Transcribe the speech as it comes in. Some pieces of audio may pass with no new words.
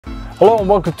Hello and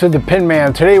welcome to the Pen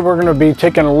Man. Today we're going to be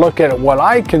taking a look at what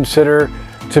I consider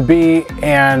to be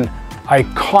an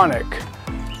iconic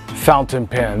fountain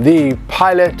pen, the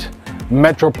Pilot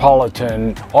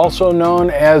Metropolitan, also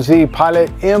known as the Pilot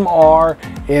MR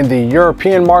in the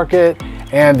European market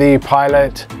and the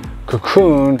Pilot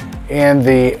Cocoon in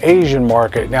the Asian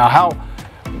market. Now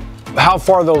how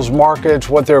far those markets,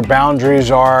 what their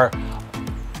boundaries are,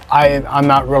 I'm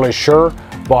not really sure.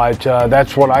 But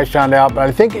that's what I found out. But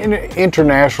I think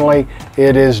internationally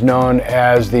it is known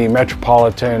as the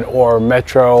Metropolitan, or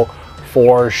Metro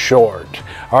for short.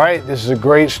 All right, this is a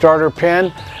great starter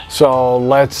pen. So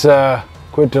let's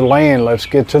quit delaying. Let's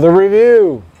get to the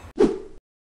review.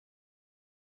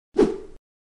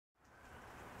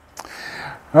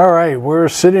 All right, we're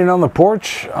sitting on the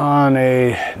porch on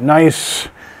a nice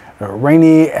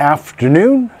rainy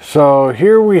afternoon. So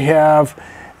here we have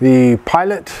the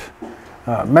Pilot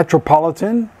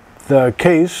Metropolitan, the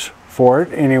case for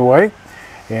it anyway,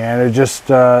 and it just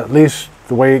at least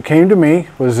the way it came to me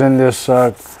was in this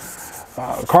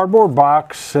cardboard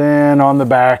box, and on the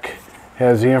back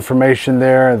has the information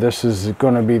there. This is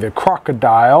going to be the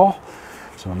crocodile,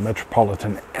 so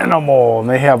Metropolitan animal, and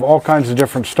they have all kinds of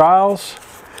different styles.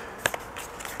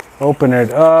 Open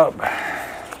it up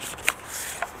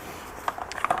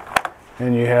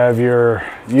and you have your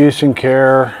use and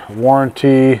care,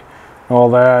 warranty, all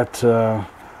that.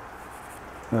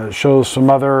 It shows some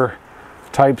other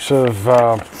types of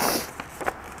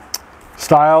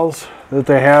styles that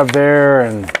they have there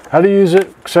and how to use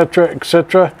it, etc.,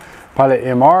 etc. Pilot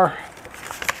MR,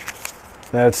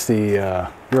 that's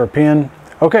the European.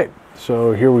 Okay,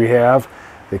 so here we have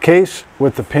the case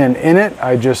with the pen in it.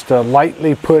 I just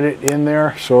lightly put it in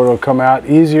there so it'll come out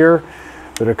easier,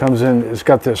 but it comes in, it's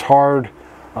got this hard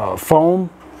foam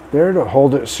there to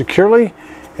hold it securely.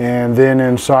 And then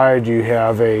inside you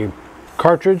have a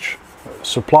cartridge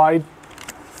supplied,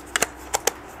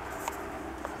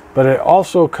 but it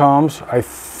also comes, I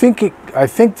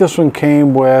think this one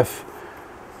came with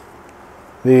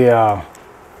the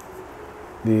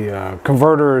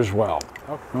converter as well.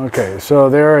 Okay, so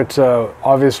there it's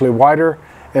obviously wider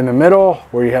in the middle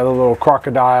where you have a little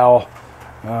crocodile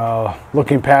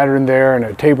looking pattern there, and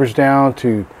it tapers down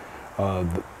to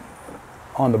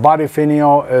on the body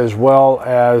finial as well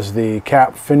as the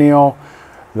cap finial.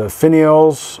 The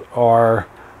finials are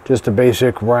just a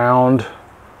basic round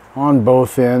on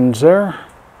both ends there,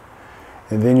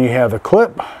 and then you have the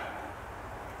clip.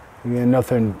 Again,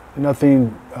 nothing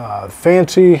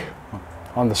fancy.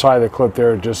 On the side of the clip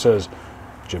there it just says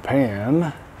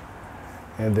Japan,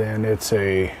 and then it's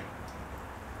a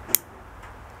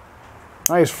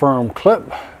nice firm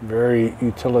clip, very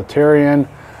utilitarian.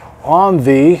 On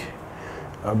the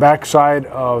back side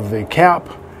of the cap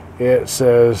it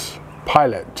says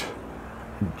Pilot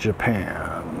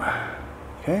Japan.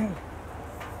 Okay,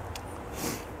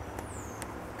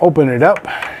 open it up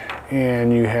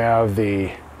and you have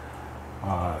the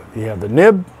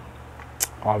nib,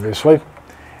 obviously,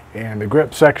 and the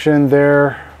grip section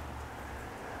there.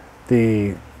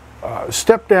 The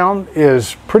step down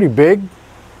is pretty big.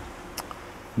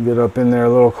 Get up in there a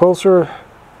little closer.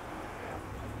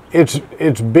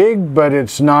 It's big, but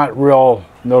it's not real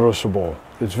noticeable.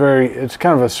 It's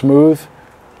kind of a smooth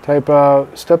type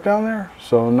of step down there,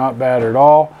 so not bad at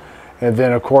all. And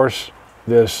then of course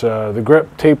this the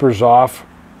grip tapers off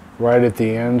right at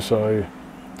the end, so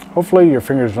hopefully your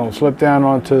fingers don't slip down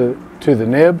onto the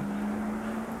nib.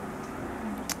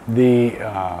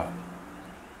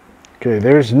 Okay,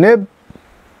 there's nib,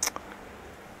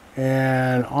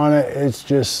 and on it it's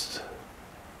just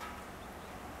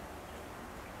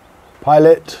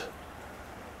Pilot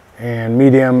and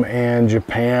medium and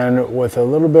Japan, with a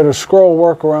little bit of scroll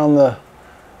work around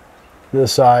the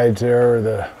sides there, or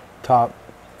the top.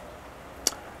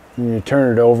 And you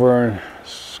turn it over and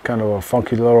it's kind of a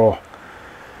funky little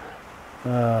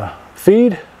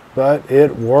feed, but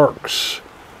it works.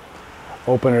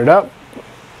 Open it up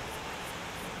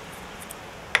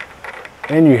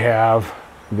and you have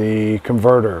the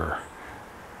converter.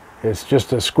 It's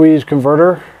just a squeeze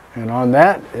converter, and on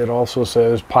that it also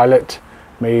says Pilot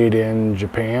made in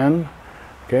Japan.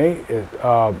 Okay,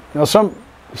 now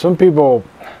some people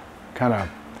kind of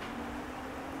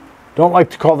don't like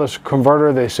to call this a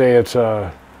converter. They say it's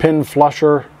a pen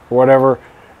flusher or whatever.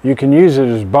 You can use it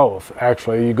as both,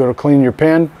 actually. You go to clean your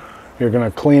pen, you're going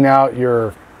to clean out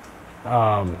your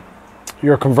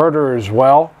converter as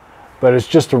well, but it's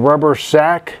just a rubber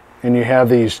sack, and you have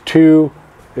these two,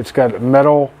 it's got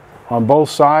metal on both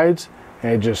sides,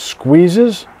 and it just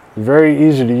squeezes. Very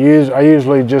easy to use. I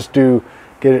usually just get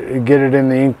it in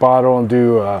the ink bottle and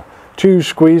do 2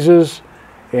 squeezes,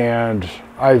 and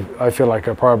I feel like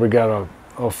I probably got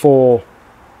a full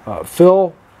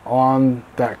fill on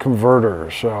that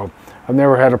converter. So I've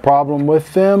never had a problem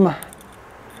with them.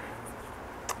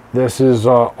 This is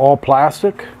all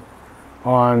plastic.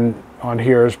 On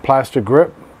here is plastic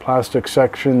grip, plastic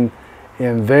section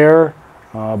in there,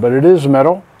 but it is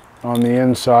metal on the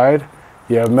inside.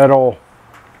 You have metal.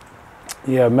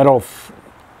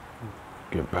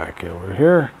 Get back over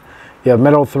here. You have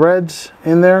metal threads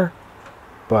in there,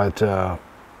 but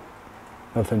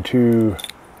nothing too.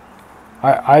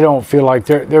 I don't feel like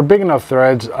they're big enough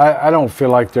threads. I don't feel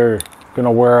like they're going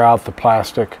to wear out the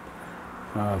plastic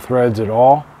threads at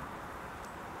all.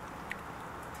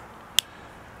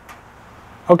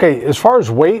 Okay, as far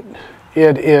as weight,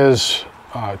 it is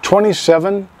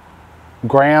 27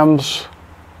 grams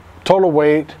total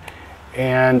weight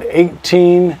and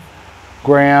 18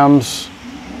 grams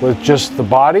with just the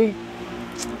body.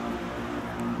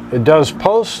 It does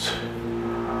post,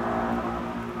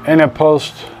 and it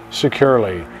posts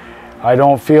securely. I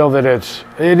don't feel that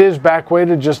it is back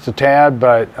weighted just a tad,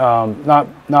 but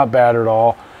not bad at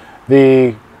all.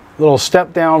 The little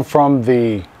step down from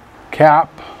the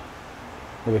cap,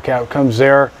 where the cap comes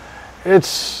there,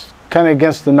 it's kind of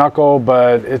against the knuckle,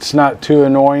 but it's not too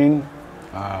annoying.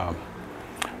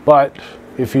 But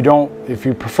if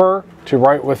you prefer to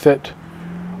write with it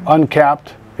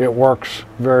uncapped, it works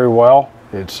very well.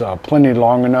 It's plenty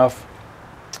long enough.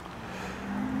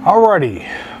 Alrighty,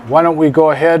 why don't we go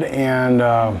ahead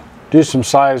and do some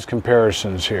size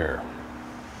comparisons here.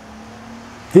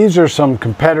 These are some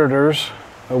competitors,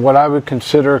 what I would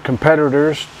consider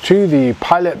competitors to the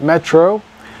Pilot Metro.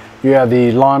 You have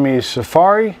the Lamy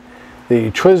Safari, the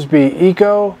Twisby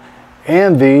Eco,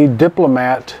 and the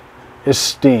Diplomat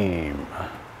Esteem.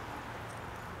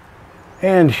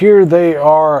 And here they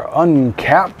are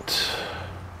uncapped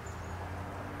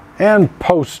and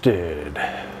posted.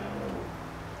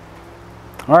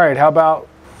 All right, how about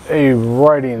a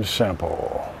writing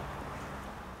sample?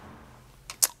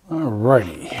 All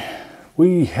righty,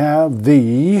 we have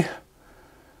the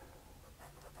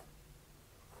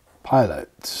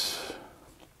Pilot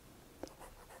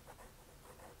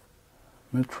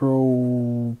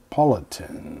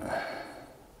Metropolitan,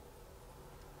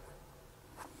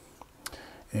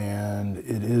 and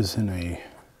it is in a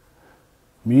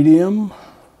medium.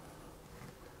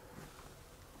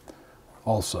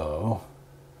 Also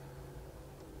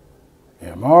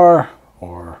MR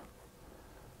or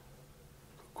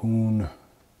Cocoon.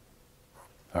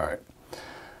 All right.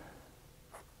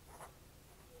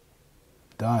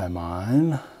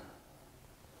 Diamine.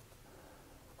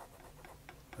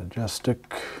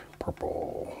 Majestic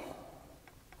purple.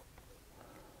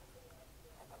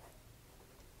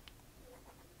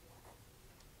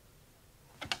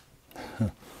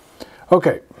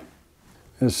 Okay.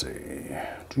 Let's see.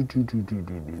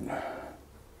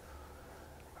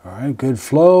 All right, good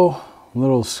flow. A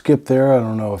little skip there. I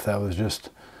don't know if that was just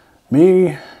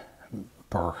me.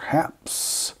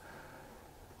 Perhaps.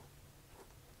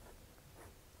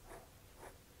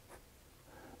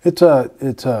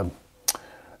 The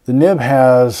nib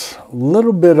has a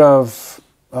little bit of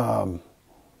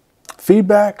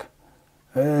feedback.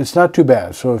 It's not too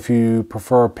bad. So if you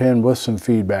prefer a pen with some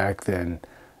feedback, then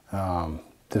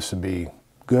this would be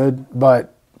good.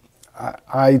 But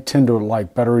I tend to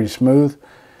like buttery smooth,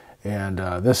 and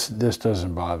this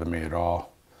doesn't bother me at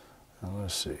all.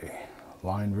 Let's see,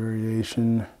 line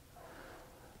variation.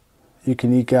 You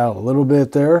can eke out a little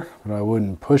bit there, but I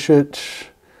wouldn't push it.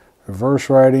 Reverse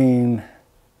writing.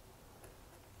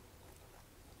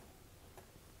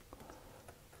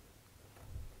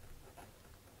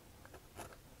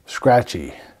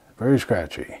 Scratchy, very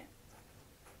scratchy.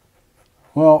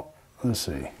 Well, let's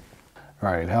see.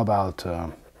 All right, how about,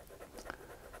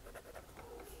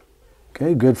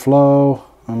 okay, good flow.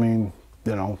 I mean,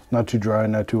 you know, not too dry,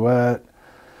 not too wet.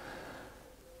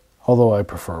 Although I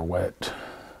prefer wet.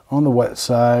 On the wet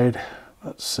side,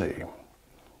 let's see.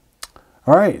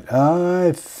 All right,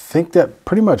 I think that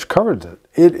pretty much covers it.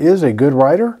 It is a good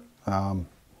writer.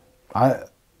 I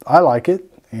like it,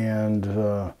 and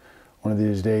one of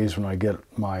these days when I get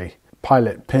my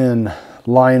Pilot pen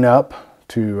line up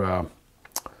to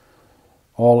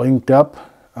all inked up,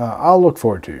 I'll look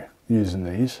forward to using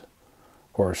these.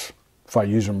 Of course, if I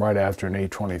use them right after an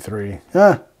A23,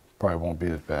 probably won't be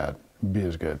as bad, be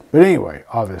as good. But anyway,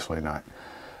 obviously not.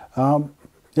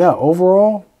 Yeah,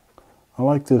 overall, I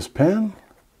like this pen.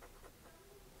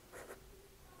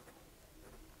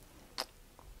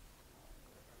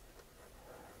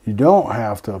 You don't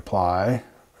have to apply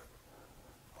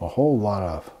a whole lot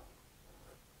of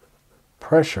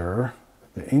pressure.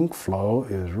 The ink flow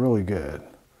is really good.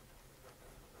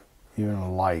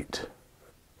 even light.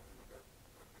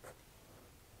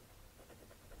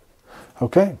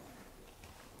 Okay,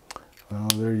 well,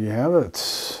 there you have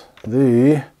it.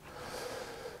 The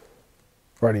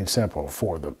writing sample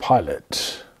for the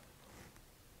Pilot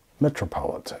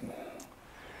Metropolitan.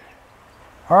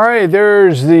 All right,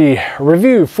 there's the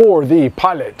review for the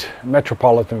Pilot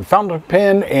Metropolitan fountain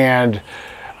pen, and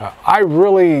I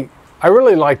really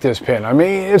like this pen. I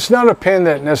mean, it's not a pen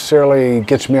that necessarily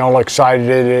gets me all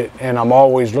excited, and I'm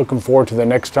always looking forward to the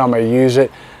next time I use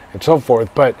it and so forth.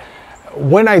 But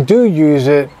when I do use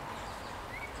it,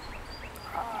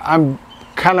 I'm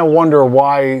kind of wonder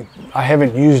why I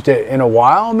haven't used it in a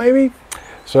while, maybe.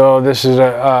 So this is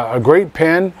a great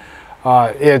pen.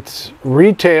 It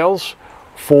retails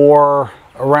for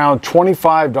around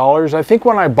 $25. I think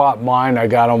when I bought mine, I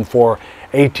got them for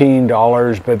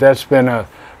 $18, but that's been a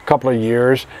couple of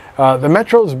years. The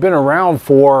Metro's been around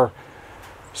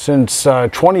since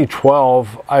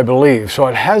 2012, I believe. So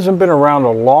it hasn't been around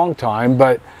a long time,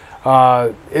 but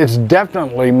it's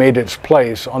definitely made its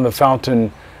place on the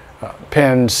fountain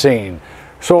pen scene.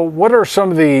 So what are some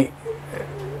of the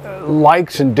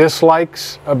likes and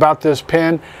dislikes about this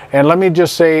pen? And let me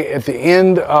just say, at the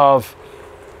end of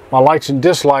my likes and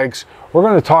dislikes, we're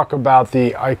going to talk about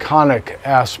the iconic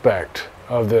aspect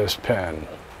of this pen.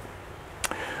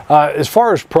 As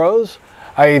far as pros,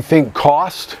 I think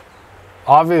cost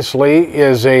obviously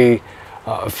is a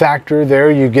factor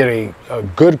there. You get a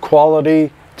good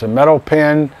quality. It's a metal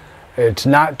pen. It's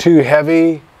not too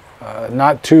heavy,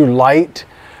 not too light.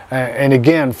 And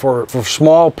again, for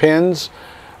small pens,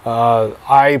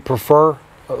 I prefer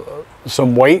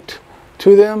some weight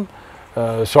to them.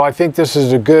 So I think this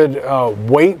is a good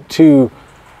weight to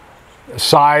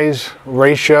size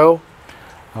ratio.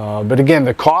 But again,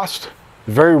 the cost,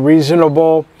 very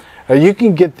reasonable. You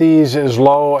can get these as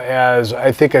low as,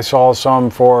 I think I saw some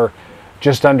for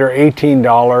just under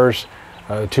 $18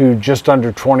 to just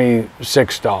under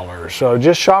 $26. So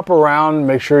just shop around,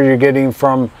 make sure you're getting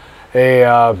from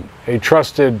a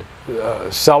trusted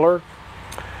seller.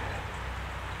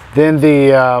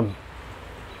 Then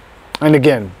and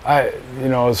again,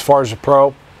 as far as a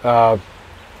pro,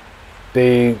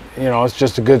 it's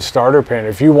just a good starter pen.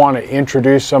 If you want to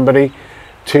introduce somebody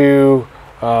to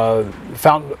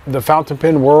the fountain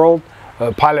pen world,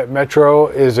 Pilot Metro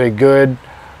is a good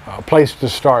place to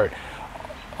start.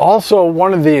 Also,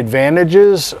 one of the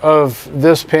advantages of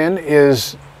this pen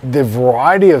is the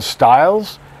variety of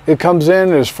styles it comes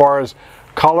in, as far as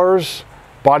colors,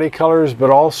 body colors, but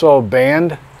also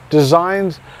band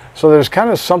designs. So there's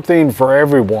kind of something for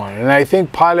everyone. And I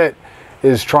think Pilot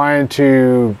is trying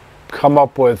to come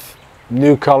up with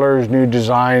new colors, new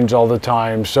designs all the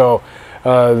time. So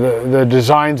the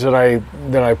designs that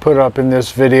I put up in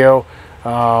this video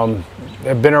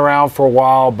have been around for a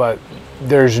while, but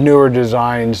there's newer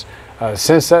designs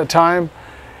since that time.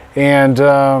 And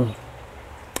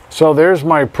so there's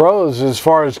my pros. As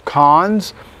far as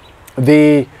cons,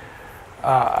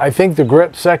 I think the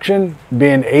grip section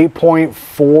being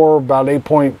 8.4, about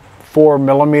 8.4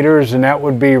 millimeters, and that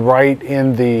would be right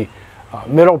in the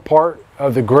middle part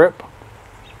of the grip.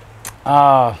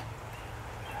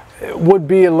 It would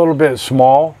be a little bit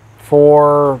small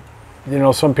for,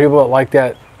 some people that like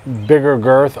that bigger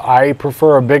girth. I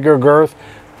prefer a bigger girth,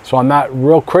 so I'm not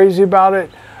real crazy about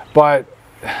it. But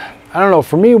I don't know,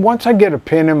 for me, once I get a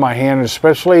pen in my hand,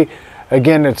 especially,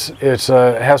 again, it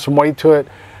has some weight to it,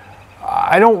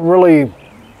 I don't really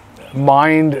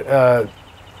mind a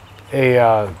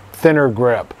thinner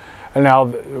grip. And now,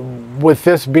 with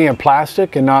this being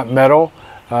plastic and not metal,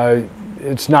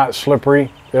 it's not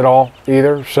slippery at all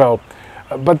either. So,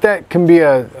 but that can be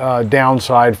a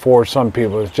downside for some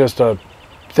people. It's just a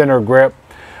thinner grip.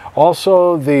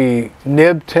 Also, the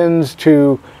nib tends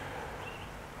to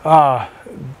have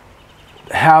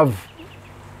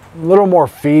a little more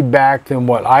feedback than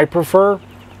what I prefer.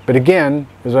 But again,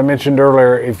 as I mentioned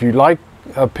earlier, if you like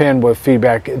a pen with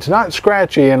feedback, it's not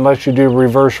scratchy unless you do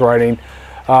reverse writing.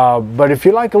 But if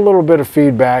you like a little bit of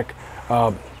feedback,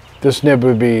 this nib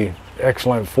would be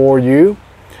excellent for you.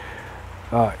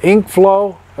 Ink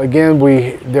flow, again,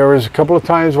 there was a couple of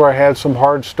times where I had some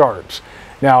hard starts.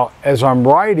 Now, as I'm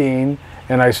writing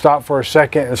and I stop for a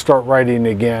second and start writing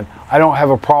again, I don't have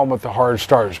a problem with the hard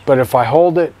starts. But if I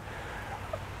hold it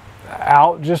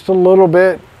out just a little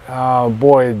bit,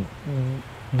 boy,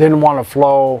 didn't want to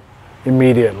flow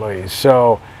immediately.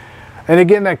 So, and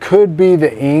again, that could be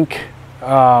the ink.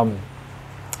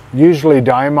 Usually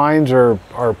diamides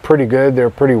are pretty good.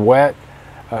 They're pretty wet.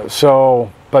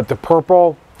 But the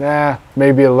purple,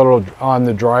 maybe a little on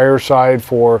the drier side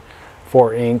for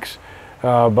inks.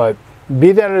 But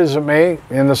be that as it may,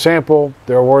 in the sample,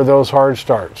 there were those hard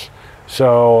starts.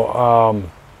 So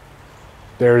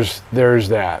there's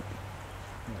that.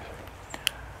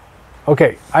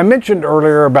 Okay, I mentioned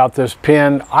earlier about this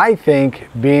pen, I think,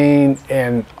 being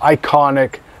an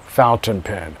iconic fountain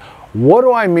pen. What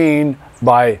do I mean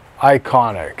by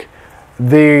iconic?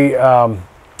 The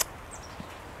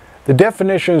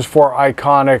definitions for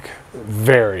iconic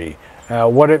vary.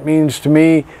 What it means to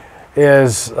me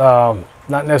is not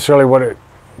necessarily what it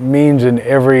means in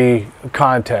every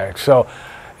context. So,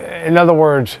 in other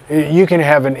words, you can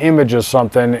have an image of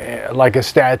something like a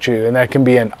statue, and that can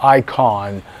be an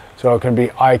icon. So it can be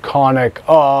iconic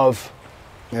of,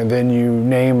 and then you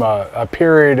name a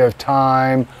period of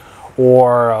time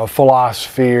or a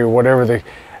philosophy or whatever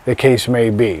the case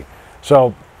may be.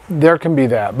 So there can be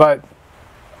that. But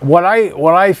what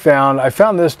I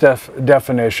found this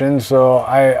definition, so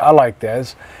I like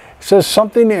this. It says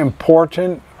something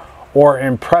important or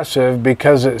impressive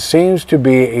because it seems to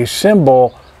be a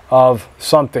symbol of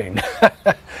something.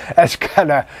 That's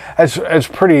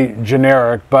pretty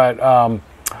generic, but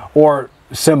or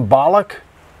symbolic,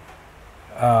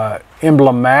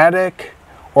 emblematic,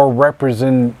 or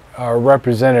representation.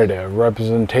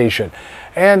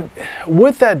 And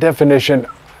with that definition,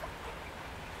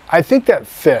 I think that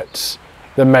fits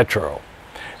the Metro,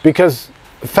 because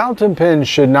fountain pens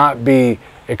should not be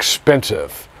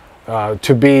expensive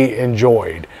to be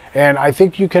enjoyed. And I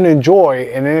think you can enjoy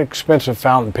an inexpensive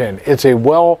fountain pen. It's a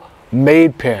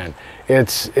well-made pen.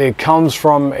 It comes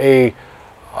from a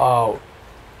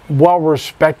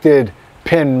well-respected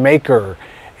pen maker,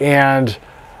 and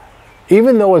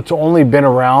even though it's only been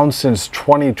around since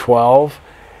 2012,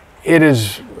 it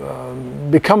has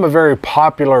become a very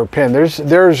popular pen.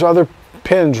 There's other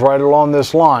pens right along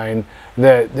this line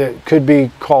that could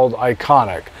be called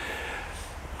iconic.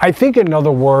 I think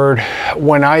another word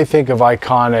when I think of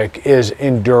iconic is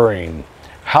enduring.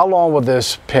 How long will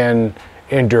this pen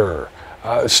endure?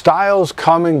 Styles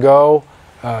come and go.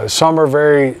 Some are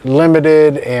very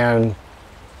limited and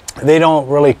they don't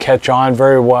really catch on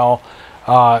very well.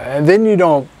 And then you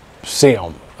don't see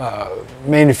them.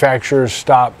 Manufacturers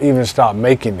stop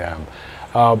making them.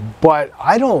 But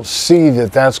I don't see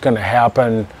that that's going to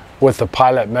happen with the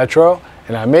Pilot Metro.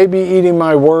 And I may be eating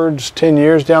my words 10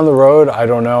 years down the road, I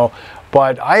don't know.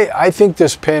 But I think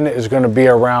this pen is going to be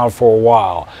around for a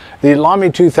while. The Lamy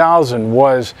 2000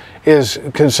 is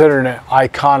considered an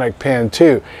iconic pen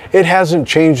too. It hasn't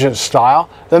changed its style.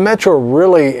 The Metro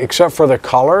really, except for the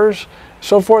colors,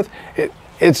 so forth,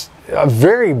 it's a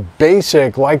very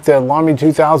basic, like the Lamy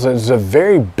 2000, it's a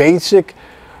very basic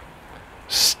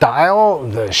style,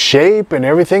 the shape and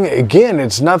everything. Again,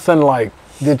 it's nothing like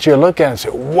that you look at and say,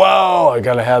 whoa, I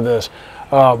gotta have this.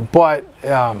 But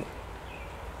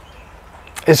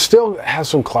it still has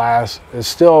some class. It's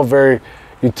still very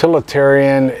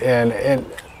utilitarian, and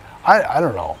I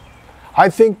don't know. I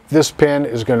think this pen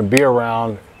is going to be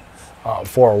around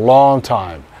for a long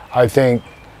time. I think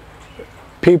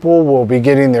people will be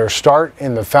getting their start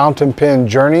in the fountain pen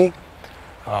journey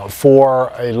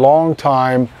for a long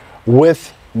time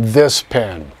with this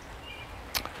pen.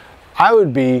 I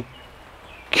would be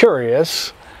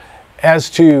curious as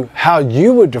to how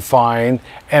you would define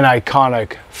an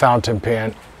iconic fountain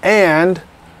pen, and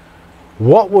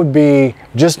what would be,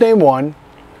 just name one,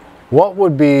 what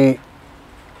would be,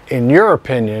 in your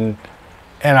opinion,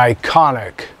 an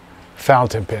iconic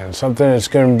fountain pen, something that's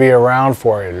going to be around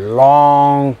for a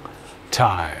long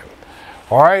time.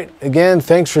 All right, again,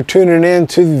 thanks for tuning in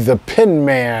to the Pen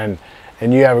Man,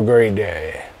 and you have a great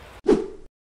day.